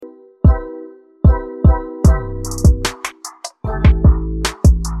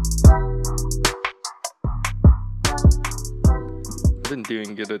been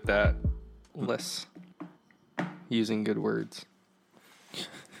doing good at that. Less using good words.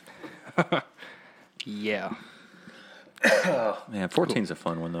 Yeah. Man, 14's a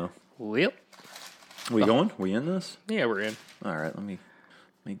fun one, though. Well. We going? We in this? Yeah, we're in. All right, let me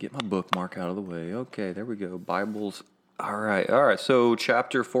get my bookmark out of the way. Okay, there we go. Bibles. All right. So,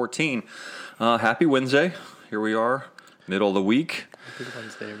 chapter 14. Happy Wednesday. Here we are, middle of the week. Happy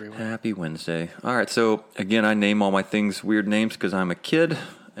Wednesday, everyone. Happy Wednesday. All right, so, again, I name all my things weird names because I'm a kid,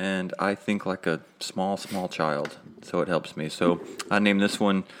 and I think like a small child, so it helps me. So, I named this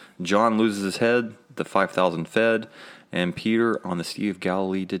one John Loses His Head, the 5,000 Fed, and Peter on the Sea of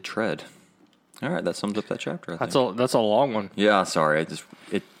Galilee Did Tread. All right, that sums up that chapter, I think. That's a long one. Yeah, sorry. I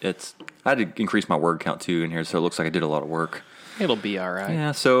had to increase my word count too in here, so it looks like I did a lot of work. It'll be all right.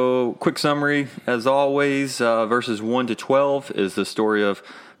 Yeah, so quick summary. As always, verses 1 to 12 is the story of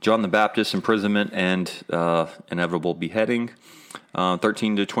John the Baptist's imprisonment and inevitable beheading.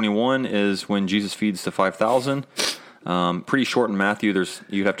 13 to 21 is when Jesus feeds the 5,000. Pretty short in Matthew.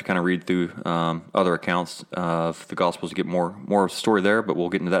 You'd have to kind of read through other accounts of the Gospels to get more of the story there, but we'll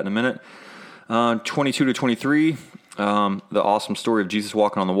get into that in a minute. 22 to 23, the awesome story of Jesus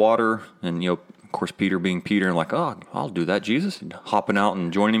walking on the water, and of course Peter being Peter, and like, oh, I'll do that, Jesus, and hopping out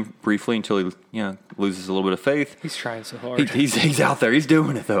and joining him briefly until he loses a little bit of faith. He's trying so hard. He's out there. He's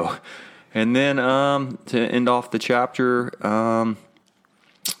doing it though. And then to end off the chapter,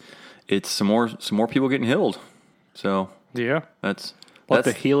 it's some more people getting healed. So yeah, let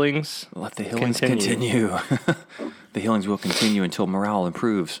the healings continue. The healings will continue until morale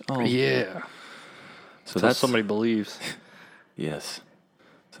improves. Oh yeah. So that's somebody believes. Yes.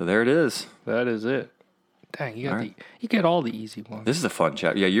 So there it is. That is it. Dang, you get all the easy ones. This is a fun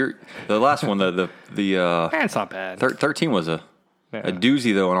chapter. Yeah, the last one. That's not bad. 13 was a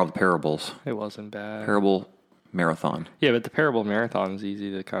doozy though on all the parables. It wasn't bad. Parable marathon. Yeah, but the parable marathon is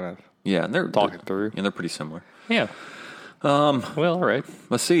easy to kind of and they're talk it through. And they're pretty similar. Yeah. Well, all right.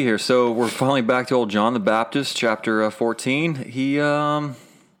 Let's see here. So we're finally back to old John the Baptist, chapter 14.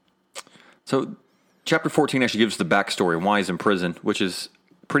 So chapter 14 actually gives the backstory why he's in prison, which is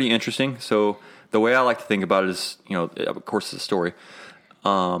pretty interesting. So the way I like to think about it is, of course, it's a story.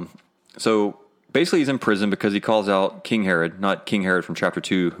 So basically he's in prison because he calls out King Herod, not King Herod from chapter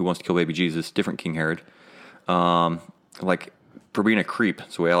 2 who wants to kill baby Jesus, different King Herod, for being a creep.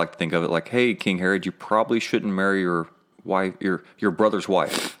 That's the way I like to think of it. Like, hey, King Herod, you probably shouldn't marry your wife, your brother's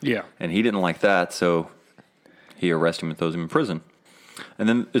wife. Yeah. And he didn't like that, so he arrests him and throws him in prison. And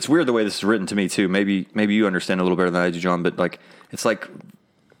then it's weird the way this is written to me too. Maybe you understand a little better than I do, John, but like it's like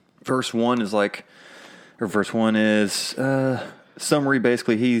verse 1 is summary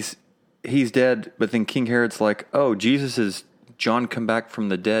basically he's dead, but then King Herod's like, "Oh, Jesus is John come back from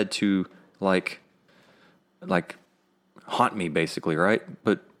the dead to like haunt me basically, right?"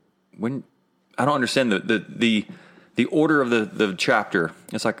 But when I don't understand the order of the chapter.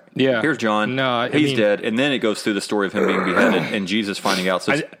 It's like, here's John, he's dead, and then it goes through the story of him being beheaded and Jesus finding out.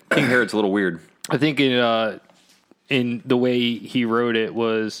 So King Herod's a little weird. I think in the way he wrote it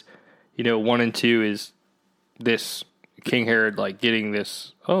was, 1 and 2 is this King Herod like getting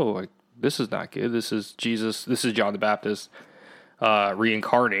this, this is not good. This is Jesus. This is John the Baptist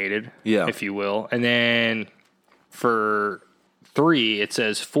reincarnated, if you will. And then for 3, it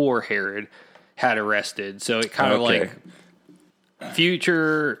says for Herod had arrested, so it kind of like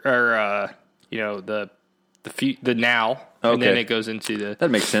future or the now, and then it goes into the. That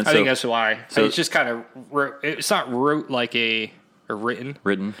makes sense. I think that's why. So it's just kind of it's not wrote like a written.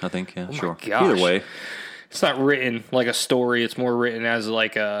 Written, I think. Yeah, sure. Either way, it's not written like a story. It's more written as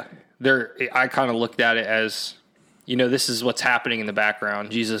like a. I kind of looked at it as, this is what's happening in the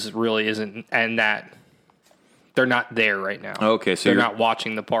background. Jesus really isn't, and that. They're not there right now. Okay, so they're not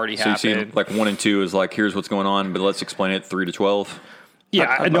watching the party happen. So you see, like 1 and 2 is like, here's what's going on, but let's explain it. 3 to 12.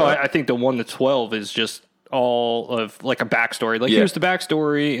 Yeah, I think the 1 to 12 is just all of like a backstory. Like here's the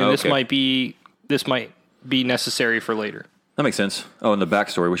backstory, and this might be necessary for later. That makes sense. Oh, and the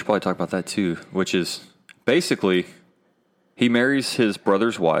backstory, we should probably talk about that too. Which is basically, he marries his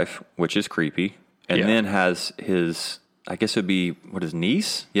brother's wife, which is creepy, and then has his, I guess it would be his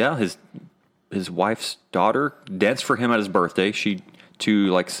niece, his wife's daughter danced for him at his birthday. To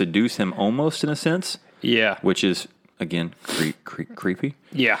like seduce him almost in a sense. Yeah. Which is again creepy.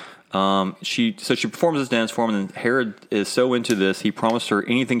 Yeah. She performs this dance for him, and Herod is so into this he promised her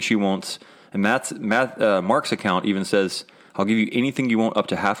anything she wants. And Mark's account even says, "I'll give you anything you want up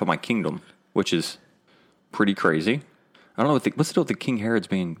to half of my kingdom," which is pretty crazy. I don't know what's the deal with the King Herod's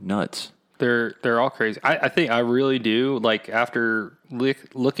being nuts. They're all crazy. I think I really do. Like after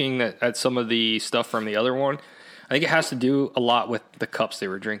looking at some of the stuff from the other one, I think it has to do a lot with the cups they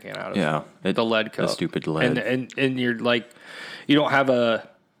were drinking out of. Yeah, the lead cup, the stupid lead, and you're like, you don't have a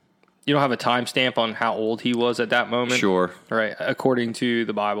timestamp on how old he was at that moment. Sure, right? According to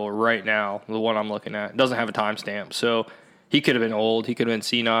the Bible, right now, the one I'm looking at doesn't have a timestamp, so he could have been old. He could have been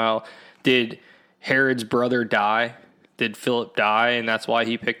senile. Did Herod's brother die? Did Philip die, and that's why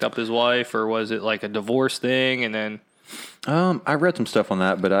he picked up his wife, or was it like a divorce thing? And then, I read some stuff on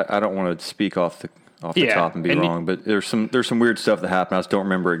that, but I don't want to speak off the top and be wrong. But there's some weird stuff that happened. I just don't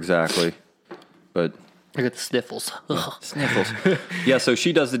remember exactly. But I got the sniffles. sniffles. Yeah. So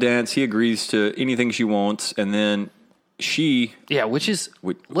she does the dance. He agrees to anything she wants, and then she. Yeah, which is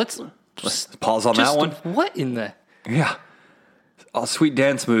let's pause on that one. What in the? Yeah. All sweet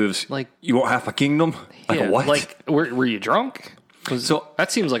dance moves. Like, you want half a kingdom? Like, yeah, what? Like, were you drunk? So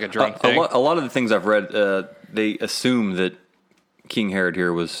that seems like a drunk thing. A lot of the things I've read, they assume that King Herod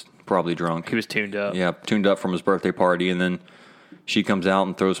here was probably drunk. He was tuned up. Yeah, tuned up from his birthday party, and then she comes out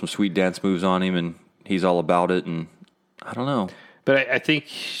and throws some sweet dance moves on him, and he's all about it. And I don't know, but I think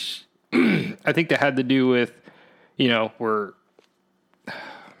that had to do with,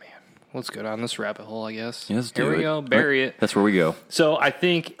 let's go down this rabbit hole, I guess. Yes, Here we go. Bury it. That's where we go. So I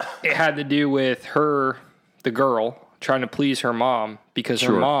think it had to do with her, the girl, trying to please her mom because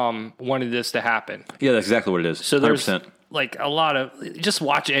her mom wanted this to happen. Yeah, that's exactly what it is. So there's 100%. like a lot of, just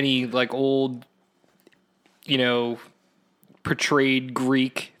watch any like old, portrayed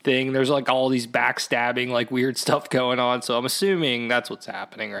Greek thing. There's like all these backstabbing, like weird stuff going on. So I'm assuming that's what's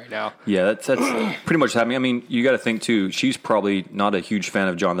happening right now. Yeah, that's pretty much happening. I mean, you got to think too. She's probably not a huge fan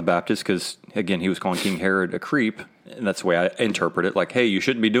of John the Baptist because, again, he was calling King Herod a creep, and that's the way I interpret it. Like, hey, you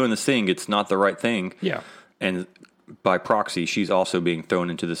shouldn't be doing this thing. It's not the right thing. Yeah, and by proxy, she's also being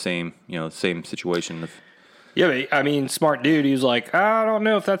thrown into the same situation. Yeah, but, I mean, smart dude. He was like, I don't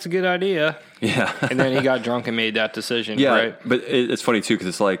know if that's a good idea. Yeah. And then he got drunk and made that decision. Yeah, right? But it's funny, too, because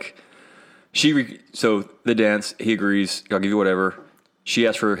it's like, so the dance, he agrees, I'll give you whatever. She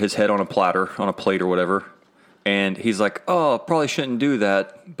asks for his head on a platter, on a plate or whatever. And he's like, oh, probably shouldn't do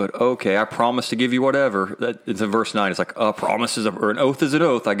that, but okay, I promise to give you whatever. It's in verse 9. It's like, a promise is or an oath is an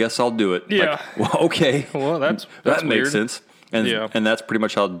oath. I guess I'll do it. Yeah. Like, well, okay. Well, that makes weird. sense. And that's pretty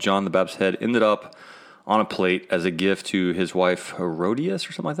much how John the Baptist's head ended up on a plate as a gift to his wife Herodias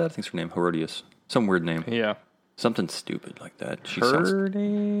or something like that. I think it's her name, Herodias. Some weird name. Yeah. Something stupid like that. I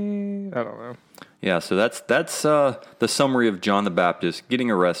don't know. Yeah, so that's the summary of John the Baptist getting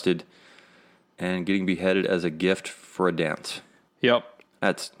arrested and getting beheaded as a gift for a dance. Yep.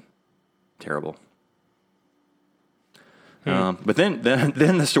 That's terrible. But then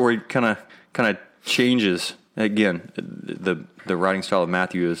the story kind of changes again. The writing style of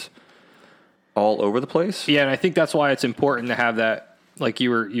Matthew is all over the place. Yeah, and I think that's why it's important to have that. Like you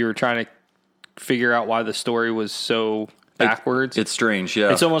were trying to figure out why the story was so backwards. It's strange.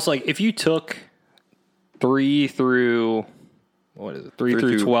 Yeah, it's almost like if you took 3 through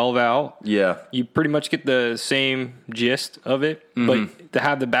 12 out. Yeah, you pretty much get the same gist of it, but to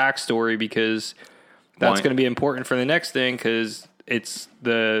have the backstory because that's going to be important for the next thing because it's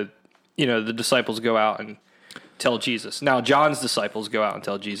the disciples go out and tell Jesus. Now John's disciples go out and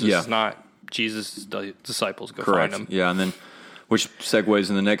tell Jesus. Yeah. It's not Jesus' disciples go correct. find him. Yeah, and then which segues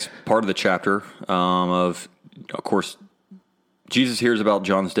in the next part of the chapter of course, Jesus hears about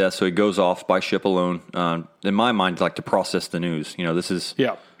John's death, so he goes off by ship alone. In my mind, like to process the news. This is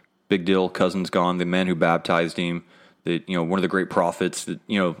big deal. Cousin's gone. The man who baptized him. One of the great prophets.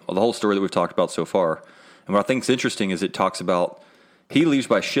 The whole story that we've talked about so far. And what I think is interesting is it talks about he leaves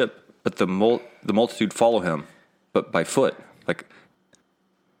by ship, but the multitude follow him, but by foot. Like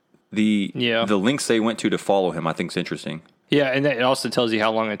the links they went to follow him, I think is interesting. Yeah, and it also tells you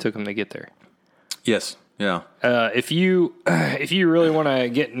how long it took him to get there. Yes. Yeah. If you really want to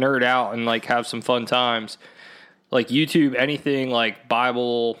get nerd out and like have some fun times, like YouTube, anything like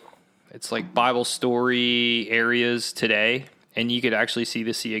Bible, it's like Bible story areas today, and you could actually see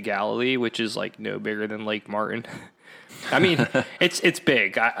the Sea of Galilee, which is like no bigger than Lake Martin. I mean, it's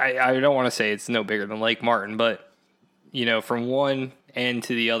big. I don't want to say it's no bigger than Lake Martin, but from one end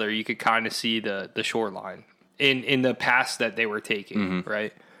to the other, you could kind of see the shoreline in the paths that they were taking,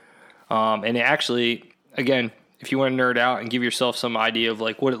 right? And it actually. Again, if you want to nerd out and give yourself some idea of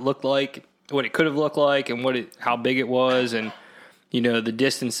like what it looked like, what it could have looked like, and how big it was, and the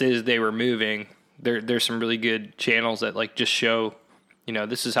distances they were moving, there's some really good channels that like just show,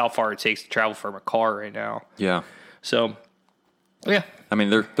 this is how far it takes to travel from a car right now. Yeah. So, yeah. I mean,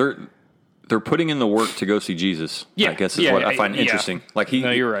 they're putting in the work to go see Jesus. Yeah. I guess is what I find interesting. Like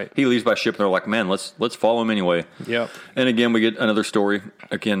no, you're right. He leaves by ship, and they're like, man, let's follow him anyway. Yeah. And again, we get another story.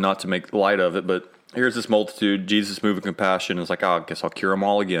 Again, not to make light of it, but here's this multitude. Jesus moving compassion. It's like, oh, I guess I'll cure them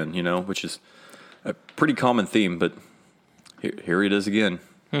all again, which is a pretty common theme, but here it is again.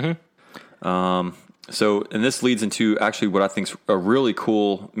 So, and this leads into actually what I think is a really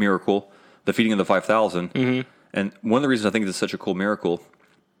cool miracle, the feeding of the 5,000. And one of the reasons I think it's such a cool miracle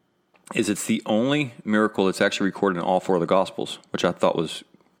is it's the only miracle that's actually recorded in all 4 of the Gospels, which I thought was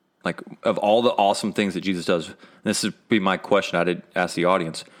like, of all the awesome things that Jesus does. And this would be my question I did ask the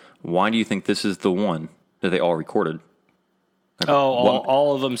audience. Why do you think this is the one that they all recorded? Like,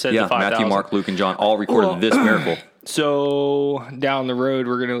 all of them said the 5,000. Matthew, Mark, Luke, and John all recorded this miracle. So down the road,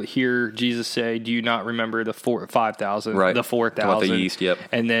 we're going to hear Jesus say, "Do you not remember the 5,000, right. the 4,000, about the yeast?" Yep.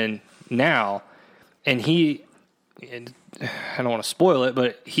 And then now, and I don't want to spoil it,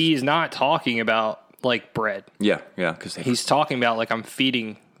 but he's not talking about like bread. Yeah, because he's talking about like I'm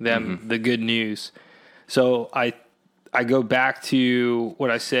feeding them the good news. So I go back to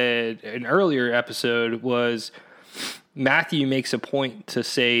what I said in an earlier episode was Matthew makes a point to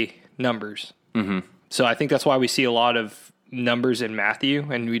say numbers. So I think that's why we see a lot of numbers in Matthew,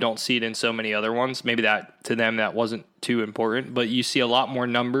 and we don't see it in so many other ones. Maybe that to them that wasn't too important, but you see a lot more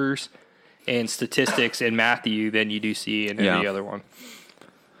numbers and statistics in Matthew than you do see in any other one.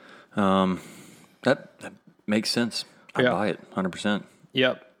 That makes sense. I buy it 100%.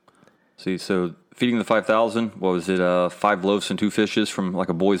 Yep. See, so feeding the 5,000, what was it? 5 loaves and 2 fishes from like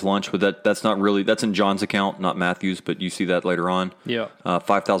a boy's lunch. But that's not really, that's in John's account, not Matthew's, but you see that later on. Yeah.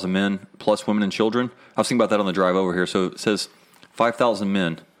 5,000 men plus women and children. I was thinking about that on the drive over here. So it says 5,000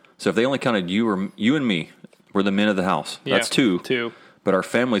 men. So if they only counted you and me were the men of the house, that's 2. 2. But our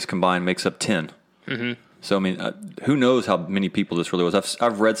families combined makes up 10. So, I mean, who knows how many people this really was.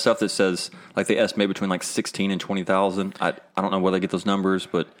 I've read stuff that says, like, they estimate between, like, 16 and 20,000. I don't know where they get those numbers,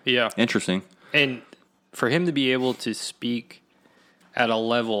 but interesting. And for him to be able to speak at a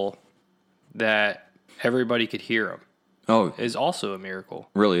level that everybody could hear him is also a miracle.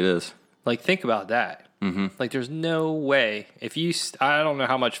 Really, it is. Like, think about that. Like, there's no way. I don't know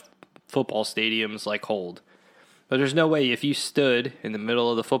how much football stadiums, like, hold. But there's no way if you stood in the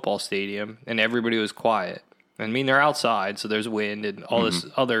middle of the football stadium and everybody was quiet. I mean, they're outside, so there's wind and all this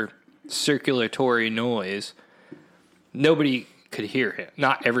other circulatory noise. Nobody could hear him.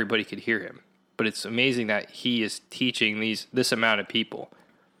 Not everybody could hear him. But it's amazing that he is teaching this amount of people.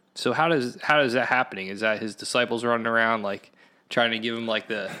 So how does that happening? Is that his disciples running around like trying to give him like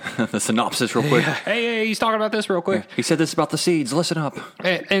the the synopsis real quick? Hey, he's talking about this real quick. He said this about the seeds. Listen up.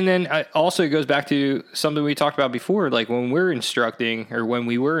 And then also it goes back to something we talked about before. Like when we were instructing,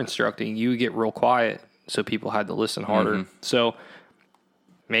 you would get real quiet, so people had to listen harder. So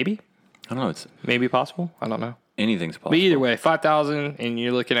maybe I don't know. It's maybe possible. I don't know. Anything's possible. But either way, 5,000, and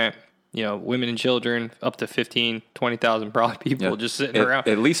you're looking at women and children, up to 15, 20,000 probably people just sitting around.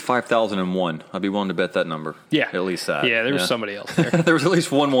 At least 5,00001. I'd be willing to bet that number. Yeah. At least that. Yeah, there was somebody else there. There was at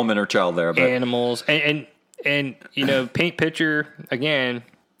least one woman or child there. But. Animals. And paint picture, again,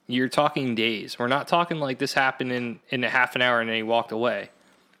 you're talking days. We're not talking like this happened in a half an hour and then he walked away.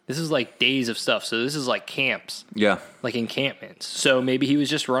 This is like days of stuff. So this is like camps. Yeah. Like encampments. So maybe he was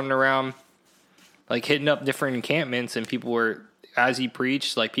just running around like hitting up different encampments and people were... As he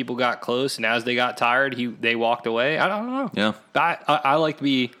preached, like people got close, and as they got tired, they walked away. I don't know. Yeah, I like to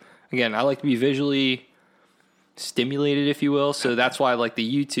be visually stimulated, if you will. So that's why like the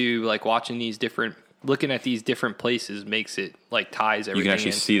YouTube, like looking at these different places makes it like ties everything. You can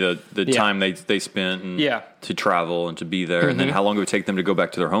actually see the time they spent and to travel and to be there, and then how long it would take them to go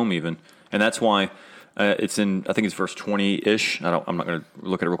back to their home even. And that's why it's in, I think it's verse 20-ish. I'm not going to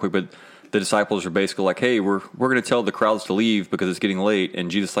look at it real quick, but the disciples are basically like, hey, we're going to tell the crowds to leave because it's getting late.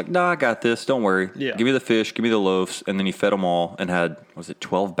 And Jesus is like, nah, I got this. Don't worry. Yeah. Give me the fish. Give me the loaves. And then he fed them all and had,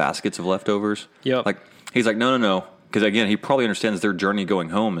 12 baskets of leftovers? Yep. Like, he's like, no. Because again, he probably understands their journey going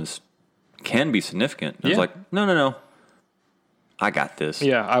home can be significant. And it's like, no. I got this.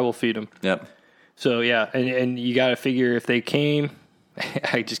 Yeah, I will feed them. Yep. So, yeah, and you got to figure if they came,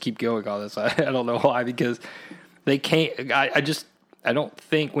 I just keep going on this. I don't know why, because they came, I don't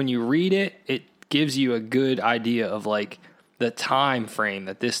think when you read it, it gives you a good idea of like the time frame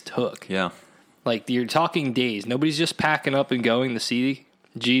that this took. Yeah. Like you're talking days. Nobody's just packing up and going to see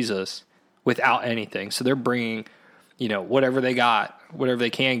Jesus without anything. So they're bringing, whatever they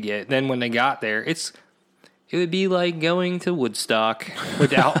can get. Then when they got there, it would be like going to Woodstock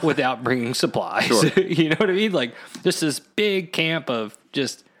without bringing supplies. Sure. You know what I mean? Like just this big camp of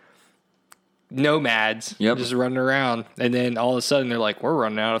just nomads just running around, and then all of a sudden they're like, we're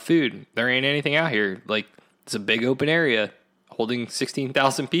running out of food. There ain't anything out here. Like it's a big open area holding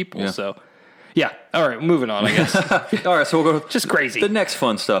 16,000 people. So Yeah. All right. Moving on, I guess. All right, so we'll go Just crazy. the next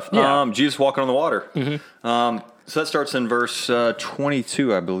fun stuff. Yeah. Jesus walking on the water. So that starts in verse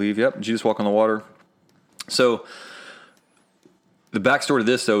 22, I believe. Yep, Jesus walking on the water. So the backstory to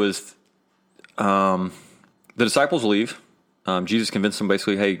this, though, is the disciples leave. Jesus convinced them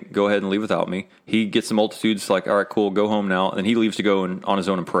basically, hey, go ahead and leave without me. He gets the multitudes like, all right, cool, go home now. And then he leaves to go on his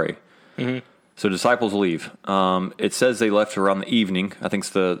own and pray. So disciples leave. It says they left around the evening. I think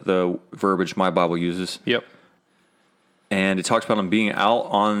it's the verbiage my Bible uses. Yep. And it talks about them being out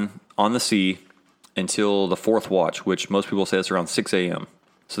on the sea until the fourth watch, which most people say it's around 6 a.m.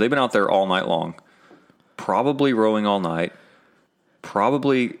 So they've been out there all night long, probably rowing all night,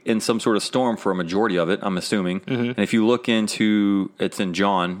 probably in some sort of storm for a majority of it, I'm assuming. And if you look into, it's in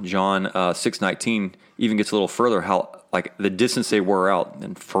John 6:19, even gets a little further, how like the distance they were out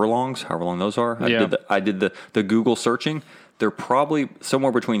in furlongs, however long those are. I did the Google searching. They're probably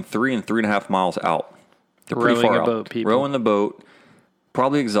somewhere between 3 and 3.5 miles out. They're pretty Rowing far a out. boat, people. Rowing the boat,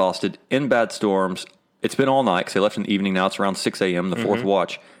 probably exhausted, in bad storms. It's been all night because they left in the evening. Now it's around 6 a.m., the fourth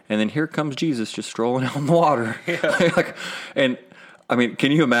watch. And then here comes Jesus just strolling out on the water. And I mean,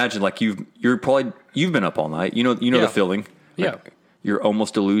 can you imagine? Like you've been up all night. You know the feeling. Like, you're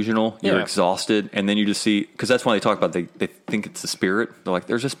almost delusional. You're exhausted, and then you just see, because that's why they talk about they think it's the spirit. They're like,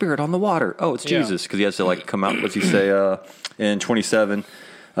 there's a spirit on the water. Oh, it's Jesus, because he has to like come out. What's he say in 27?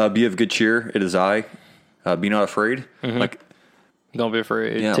 Be of good cheer. It is I. Be not afraid. Like, don't be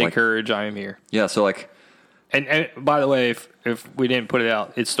afraid. Take courage. I am here. Yeah. So like, and by the way, if we didn't put it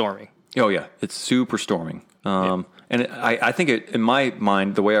out, it's storming. Oh yeah, it's super storming. And I think in my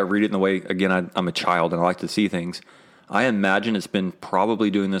mind, the way I read it, and the way, again, I'm a child and I like to see things, I imagine it's been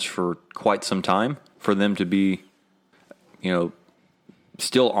probably doing this for quite some time for them to be,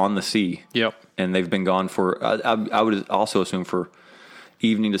 still on the sea. Yep. And they've been gone for, I would also assume for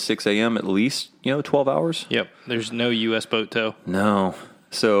evening to 6 a.m. at least, 12 hours. Yep. There's no U.S. boat tow. No.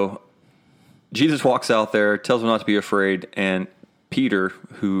 So Jesus walks out there, tells them not to be afraid, and Peter,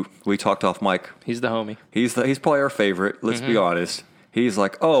 who we talked off mic, he's the homie. He's probably our favorite. Let's be honest. He's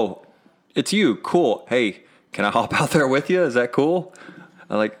like, "Oh, it's you. Cool. Hey, can I hop out there with you? Is that cool?"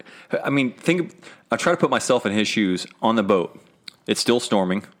 I try to put myself in his shoes on the boat. It's still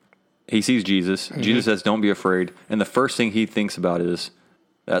storming. He sees Jesus. Jesus says, "Don't be afraid." And the first thing he thinks about is,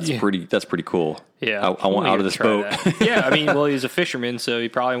 "That's pretty cool. Yeah, I want out of this boat." Yeah, I mean, well, he's a fisherman, so he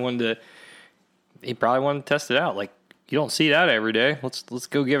probably wanted to test it out. Like, you don't see that every day. Let's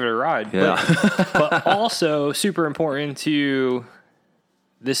go give it a ride. Yeah. But also super important to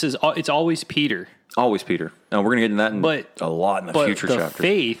it's always Peter. Always Peter. And we're going to get into that a lot in the future chapters. The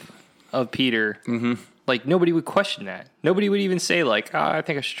faith of Peter, like nobody would question that. Nobody would even say like, I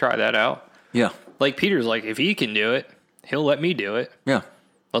think I should try that out. Yeah. Like Peter's like, if he can do it, he'll let me do it. Yeah.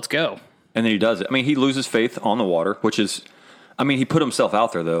 Let's go. And then he does it. I mean, he loses faith on the water, which is, he put himself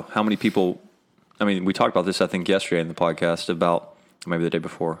out there though. How many people, we talked about this, I think, yesterday in the podcast about, maybe the day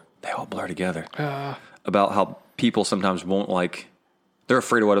before, they all blur together, about how people sometimes won't they're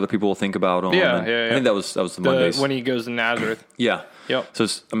afraid of what other people will think about them. Yeah. I think that was the Mondays. When he goes to Nazareth. Yeah. Yep. So,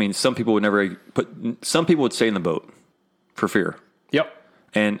 some people would some people would stay in the boat for fear. Yep.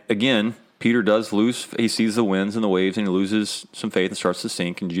 And again, Peter does he sees the winds and the waves and he loses some faith and starts to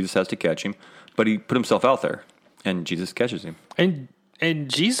sink and Jesus has to catch him. But he put himself out there and Jesus catches him. And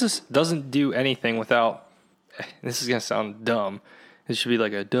Jesus doesn't do anything without, this is going to sound dumb. It should be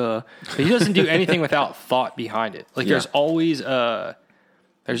like a duh. But he doesn't do anything without thought behind it. Like there's always a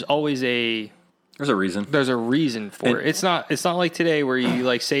reason. There's a reason for it. It's not like today where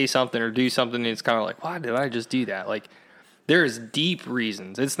you say something or do something and it's kind of like, why did I just do that? Like there's deep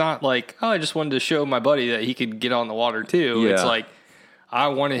reasons. It's not like, I just wanted to show my buddy that he could get on the water too. Yeah. It's like I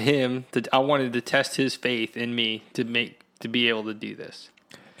wanted to test his faith in me to be able to do this.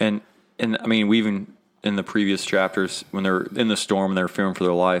 And we even in the previous chapters when they're in the storm and they're fearing for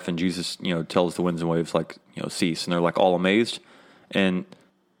their life and Jesus, tells the winds and waves cease and they're like all amazed. And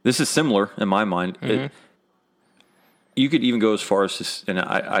this is similar in my mind. You could even go as far as this, and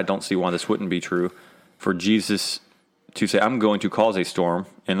I don't see why this wouldn't be true, for Jesus to say, I'm going to cause a storm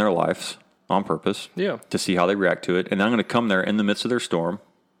in their lives on purpose to see how they react to it. And I'm going to come there in the midst of their storm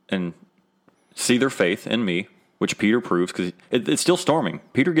and see their faith in me, which Peter proves because it's still storming.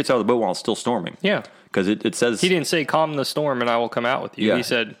 Peter gets out of the boat while it's still storming. Yeah. Because it says... He didn't say, calm the storm and I will come out with you. Yeah. He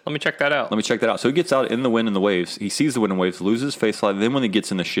said, let me check that out. So he gets out in the wind and the waves. He sees the wind and waves, loses his faith slightly. Then when he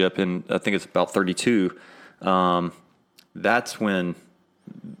gets in the ship, and I think it's about 32, that's when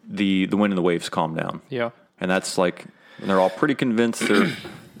the wind and the waves calm down. Yeah. And that's and they're all pretty convinced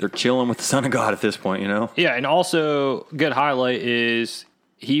they're chilling with the Son of God at this point, Yeah, and also good highlight is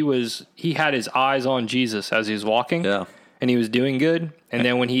he had his eyes on Jesus as he was walking. Yeah. And he was doing good. And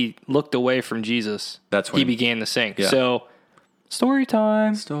then when he looked away from Jesus, that's when he began to sink. Yeah. So, story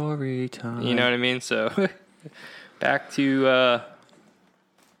time. Story time. You know what I mean? So, back to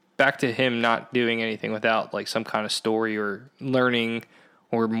him not doing anything without like some kind of story or learning,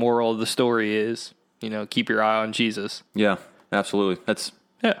 or moral of the story is, keep your eye on Jesus. Yeah, absolutely.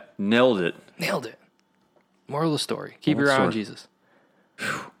 Nailed it. Moral of the story. Keep your eye on Jesus.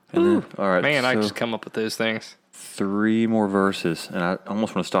 And then, all right. Man, I just come up with those things. 3 more verses, and I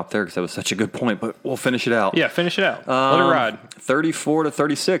almost want to stop there because that was such a good point, but we'll finish it out. Yeah, finish it out. Let it ride. 34 to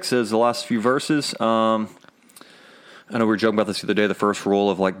 36 is the last few verses. I know we were joking about this the other day. The first rule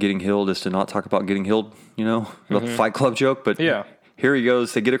of like getting healed is to not talk about getting healed, about the Fight Club joke. But yeah, here he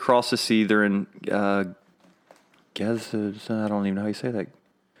goes. They get across the sea. They're in Gez. I don't even know how you say that.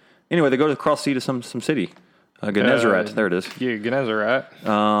 Anyway, they go across the sea to some city. Gennesaret. There it is. Yeah, Gennesaret.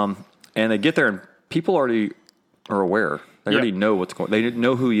 And they get there, and people already are aware. They already know what's going on. They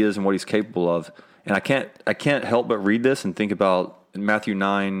know who he is and what he's capable of. And I can't help but read this and think about Matthew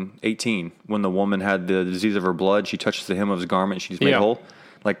 9:18, when the woman had the disease of her blood, she touches the hem of his garment, she's made whole.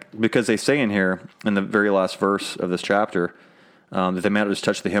 Like, because they say in here, in the very last verse of this chapter, that the man just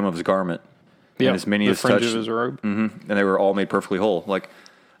touched the hem of his garment. Yeah, and as many as fringe touched of his robe. And they were all made perfectly whole. Like,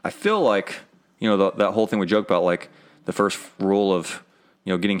 I feel like, that whole thing we joke about, like, the first rule of,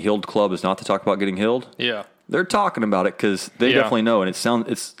 getting healed club is not to talk about getting healed. Yeah. They're talking about it because they definitely know, and it's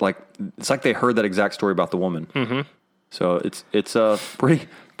like they heard that exact story about the woman. Mm-hmm. So it's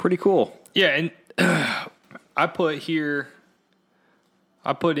pretty cool. Yeah, and I put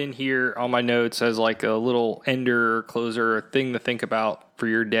in here on my notes as like a little ender or closer, or thing to think about for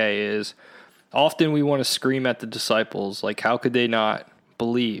your day is, often we want to scream at the disciples, like, how could they not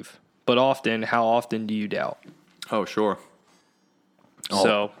believe? But often, how often do you doubt? Oh, sure.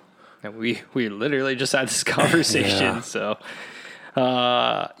 So, and we literally just had this conversation. Yeah. So,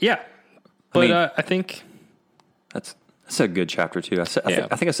 yeah. But I think that's a good chapter too. I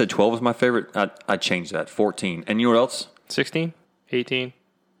think I said 12 was my favorite. I changed that. 14. And you know what else? 16, 18.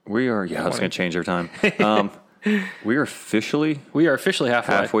 We are. Yeah, it's going to change every time. We are officially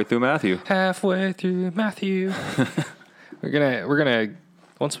halfway through Matthew. Halfway through Matthew. We're gonna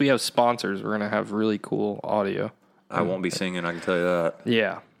once we have sponsors, we're gonna have really cool audio. I won't be singing, I can tell you that.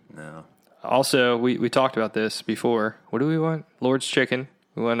 Yeah. No. Also, we talked about this before. What do we want? Lord's chicken.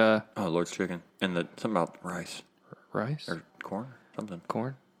 We want Lord's chicken. And something about rice. Rice? Or corn? Something.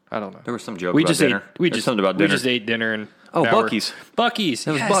 Corn? I don't know. There was some joke about dinner. Something about dinner. We just ate dinner and Buc-ee's. Buc-ee's.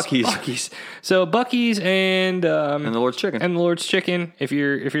 It was Buc-ee's. Buc-ee's. So Buc-ee's and the Lord's chicken. And the Lord's chicken. If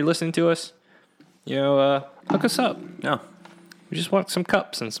you're listening to us, hook us up. Yeah. We just want some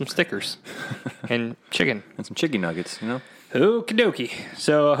cups and some stickers and chicken. And some chicken nuggets, Okie dokie.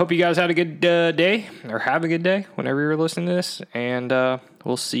 So I hope you guys had a good day, or have a good day whenever you're listening to this. And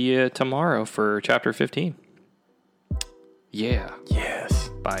we'll see you tomorrow for chapter 15. Yeah. Yes.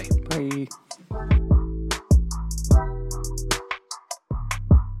 Bye. Bye.